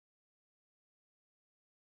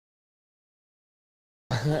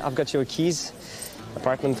I've got your keys.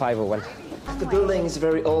 Apartment 501. The building is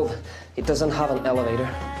very old. It doesn't have an elevator.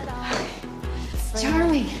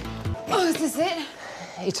 Charming. Oh, is this it?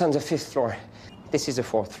 It's on the 5th floor. This is the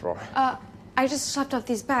 4th floor. I just dropped off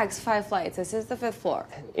these bags, 5 flights. This is the 5th floor.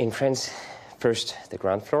 In France, first the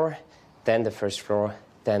ground floor, then the 1st floor,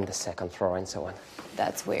 then the 2nd floor, and so on.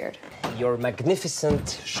 That's weird. Your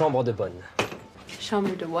magnificent chambre de bonne.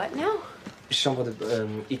 Chambre de what now? Chambre de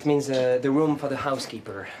bonne. It means the room for the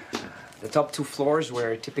housekeeper. The top 2 floors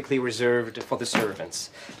were typically reserved for the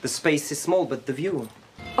servants. The space is small, but the view.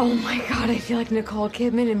 Oh my God, I feel like Nicole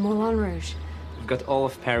Kidman in Moulin Rouge. You've got all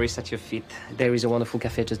of Paris at your feet. There is a wonderful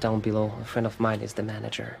cafe just down below. A friend of mine is the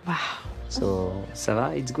manager. Wow. So, ça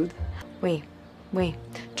va? It's good? Oui.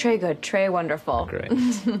 Très good, très wonderful. Great.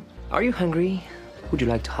 Are you hungry? Would you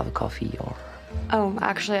like to have a coffee or... Oh,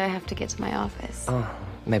 actually, I have to get to my office. Oh,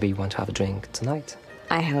 maybe you want to have a drink tonight?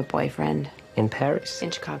 I have a boyfriend. In Paris?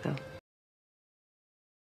 In Chicago.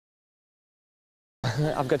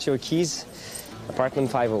 I've got your keys. Apartment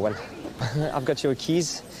 501. I've got your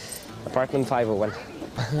keys. Apartment 501.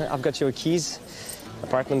 I've got your keys.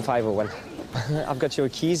 Apartment 501. I've got your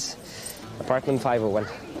keys. Apartment 501.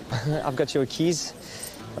 I've got your keys.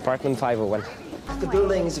 Apartment 501. The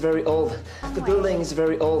building is very old. The building is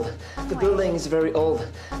very old. The building is very old.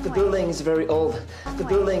 The building is very old. The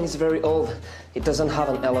building is very old. It doesn't have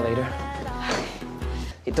an elevator.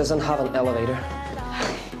 It doesn't have an elevator.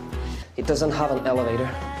 It doesn't have an elevator.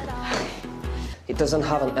 It doesn't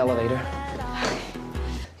have an elevator.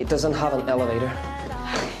 It doesn't have an elevator.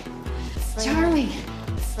 Charming.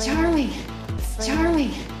 Charming.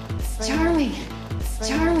 Charming. Charming.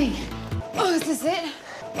 Charming. Oh, is this it?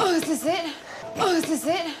 Oh, is this it? Oh, is this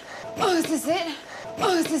it? Oh, is this it?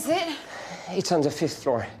 Oh, is this it? It's on the 5th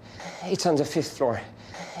floor. It's on the 5th floor.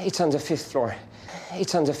 It's on the 5th floor.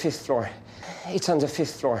 It's on the 5th floor. It's on the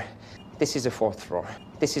 5th floor. This is the 4th floor.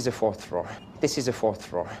 This is the 4th floor. This is the 4th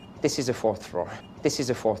floor. This is the 4th floor. This is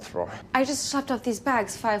the 4th floor. I just dropped off these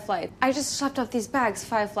bags, 5 flights. I just dropped off these bags,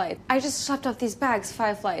 5 flights. I just dropped off these bags,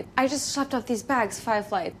 5 flights. I just dropped off these bags, 5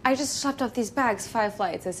 flights. I just dropped off these bags, 5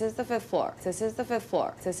 flights. This is the 5th floor. This is the 5th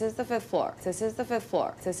floor. This is the 5th floor. This is the 5th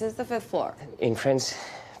floor. This is the 5th floor. In France,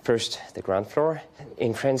 first the ground floor.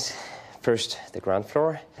 In France, first the ground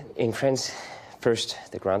floor. In France, first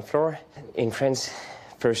the ground floor. In France,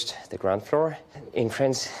 first the ground floor. In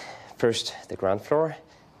France, first the ground floor,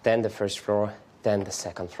 then the 1st floor, then the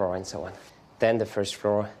 2nd floor, and so on. Then the 1st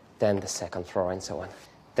floor, then the 2nd floor, and so on.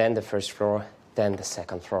 Then the 1st floor, then the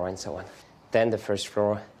 2nd floor, and so on. Then the 1st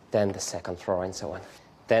floor, then the 2nd floor, and so on.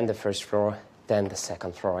 Then the 1st floor, then the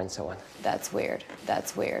 2nd floor, and so on. That's weird.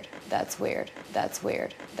 That's weird. That's weird. That's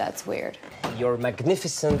weird. That's weird. Your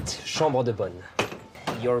magnificent chambre de bonne.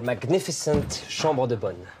 Your magnificent chambre de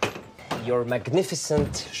bonne. Your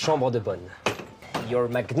magnificent chambre de bonne. Your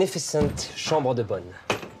magnificent chambre de bonne.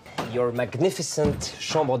 Your magnificent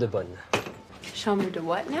chambre de bonne. Chambre de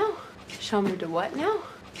what now? Chambre de what now?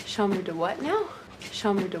 Chambre de what now?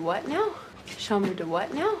 Chambre de what now? Chambre de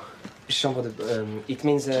what now? Chambre de it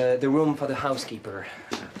means the room for the housekeeper.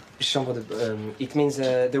 Chambre de it means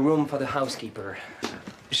the room for the housekeeper.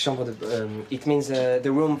 Chambre de it means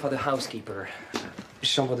the room for the housekeeper.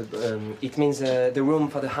 Chambre de it means the room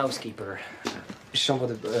for the housekeeper. Chambre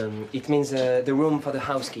de it means the room for the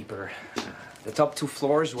housekeeper. The top 2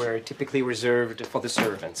 floors were typically reserved for the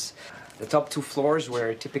servants. The top 2 floors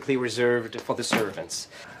were typically reserved for the servants.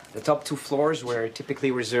 The top 2 floors were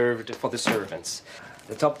typically reserved for the servants.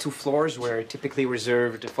 The top 2 floors were typically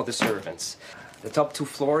reserved for the servants. The top 2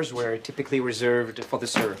 floors were typically reserved for the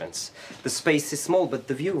servants. The space is small, but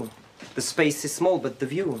the view. The space is small, but the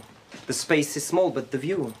view. The space is small, but the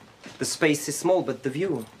view. The space is small, but the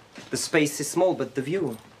view. The space is small, but the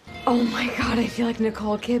view. Oh my God, I feel like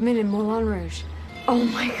Nicole Kidman in Moulin Rouge. Oh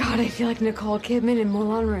my God, I feel like Nicole Kidman in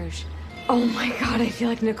Moulin Rouge. Oh my God, I feel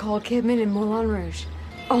like Nicole Kidman in Moulin Rouge.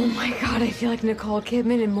 Oh my God, I feel like Nicole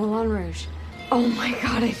Kidman in Moulin Rouge. Oh my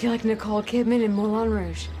God, I feel like Nicole Kidman in Moulin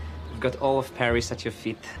Rouge. You've got all of Paris at your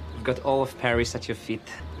feet. You've got all of Paris at your feet.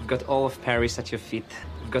 You've got all of Paris at your feet.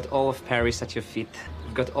 You've got all of Paris at your feet.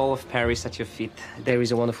 You've got all of Paris at your feet. There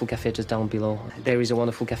is a wonderful cafe just down below. There is a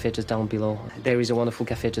wonderful cafe just down below. There is a wonderful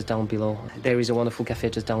cafe just down below. There is a wonderful cafe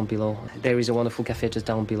just down below. There is a wonderful cafe just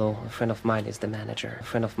down below. A friend of mine is the manager. A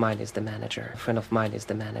friend of mine is the manager. A friend of mine is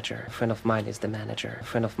the manager. A friend of mine is the manager. A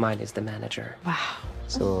friend of mine is the manager. Wow.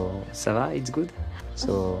 So, ça va? It's good?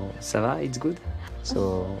 So, ça va? It's good?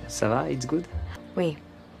 So, ça va? It's good? Oui.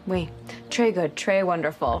 Très good, très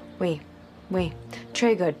wonderful. Oui.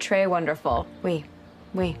 Très good, très wonderful. Oui.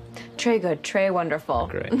 Très good, très wonderful.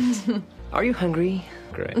 Great. Are you hungry?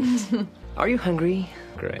 Great. Are you hungry?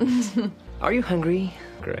 Great. Are you hungry?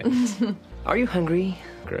 Great. Are you hungry?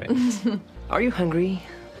 Great. Are you hungry?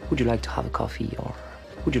 Would you like to have a coffee or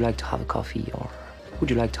would you like to have a coffee or would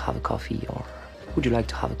you like to have a coffee or would you like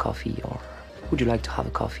to have a coffee or would you like to have a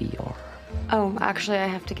coffee or Oh, actually, I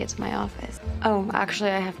have to get to my office. Oh,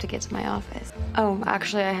 actually, I have to get to my office. Oh,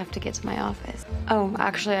 actually, I have to get to my office. Oh,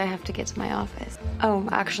 actually, I have to get to my office. Oh,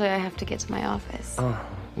 actually, I have to get to my office.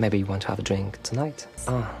 maybe you want to have a drink tonight.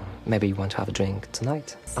 Maybe you want to have a drink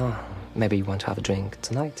tonight. Maybe you want to have a drink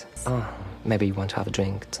tonight. Maybe you want to have a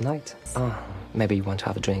drink tonight. Maybe you want to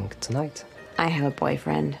have a drink tonight. I have a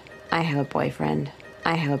boyfriend. I have a boyfriend.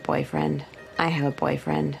 I have a boyfriend. I have a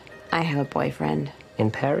boyfriend. I have a boyfriend. In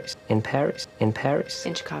Paris, in Paris, in Paris.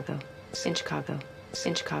 In Chicago. In Chicago.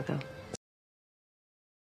 In Chicago.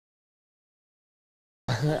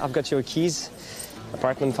 I've got your keys.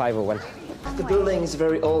 Apartment 501. The building is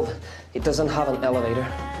very old. It doesn't have an elevator.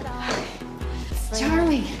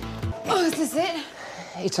 Charming. Oh, is this it?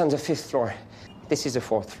 It's on the 5th floor. This is the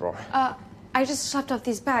 4th floor. I just swept off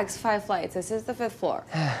these bags, 5 flights. This is the 5th floor.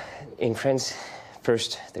 In France,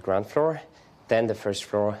 first the ground floor, then the 1st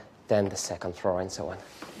floor, then the 2nd floor, and so on.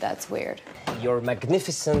 That's weird. Your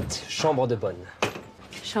magnificent chambre de bonne.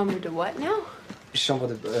 Chambre de what now? Chambre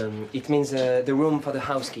de it means the room for the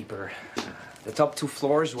housekeeper. The top 2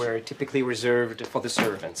 floors were typically reserved for the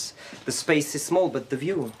servants. The space is small, but the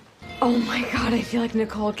view. Oh my God, I feel like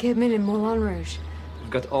Nicole Kidman in Moulin Rouge.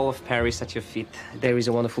 You've got all of Paris at your feet. There is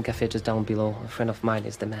a wonderful cafe just down below. A friend of mine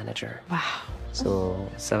is the manager. Wow. So,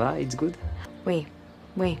 ça va? It's good? Oui.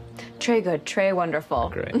 Très good, très wonderful.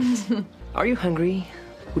 Great. Are you hungry?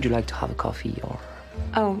 Would you like to have a coffee or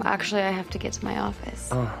Oh, actually, I have to get to my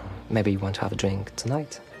office. maybe you want to have a drink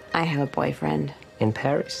tonight? I have a boyfriend. In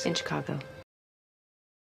Paris? In Chicago.